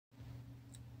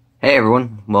Hey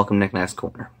everyone, welcome to Nic Nacks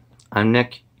Corner. I'm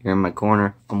Nick, you're in my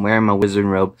corner, I'm wearing my wizard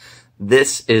robe.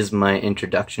 This is my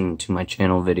introduction to my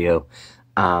channel video.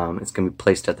 It's going to be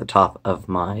placed at the top of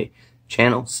my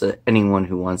channel, so anyone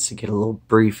who wants to get a little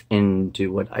brief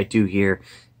into what I do here,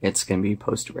 it's going to be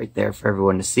posted right there for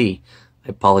everyone to see. I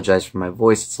apologize for my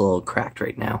voice, it's a little cracked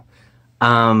right now.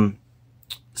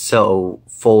 So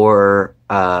for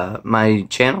my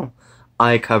channel,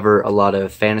 I cover a lot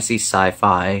of fantasy,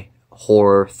 sci-fi,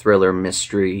 horror, thriller,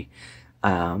 mystery,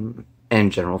 and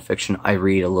general fiction. I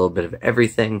read a little bit of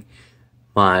everything.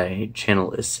 My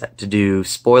channel is set to do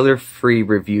spoiler-free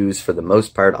reviews for the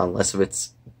most part, unless if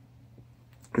it's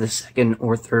the second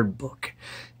or third book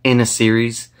in a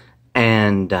series,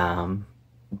 and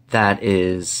that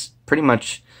is pretty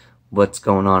much what's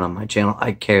going on my channel.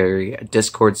 I carry a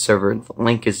Discord server, the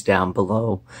link is down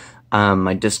below.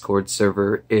 My Discord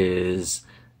server is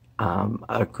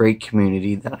a great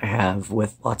community that I have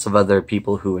with lots of other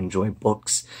people who enjoy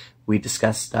books. We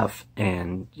discuss stuff,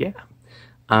 and yeah.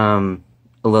 A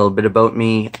little bit about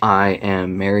me. I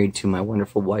am married to my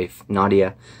wonderful wife,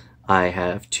 Nadia. I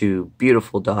have two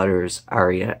beautiful daughters,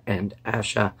 Aria and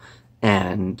Asha,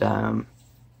 and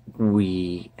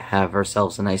we have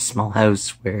ourselves a nice small house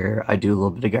where I do a little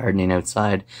bit of gardening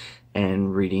outside,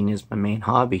 and reading is my main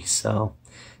hobby. So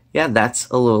yeah, that's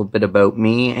a little bit about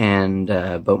me and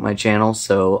about my channel.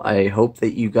 So I hope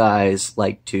that you guys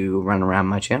like to run around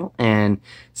my channel and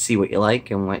see what you like,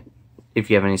 and if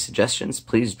you have any suggestions,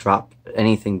 please drop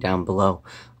anything down below.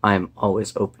 I'm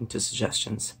always open to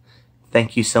suggestions.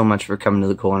 Thank you so much for coming to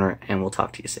the corner, and we'll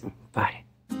talk to you soon. Bye.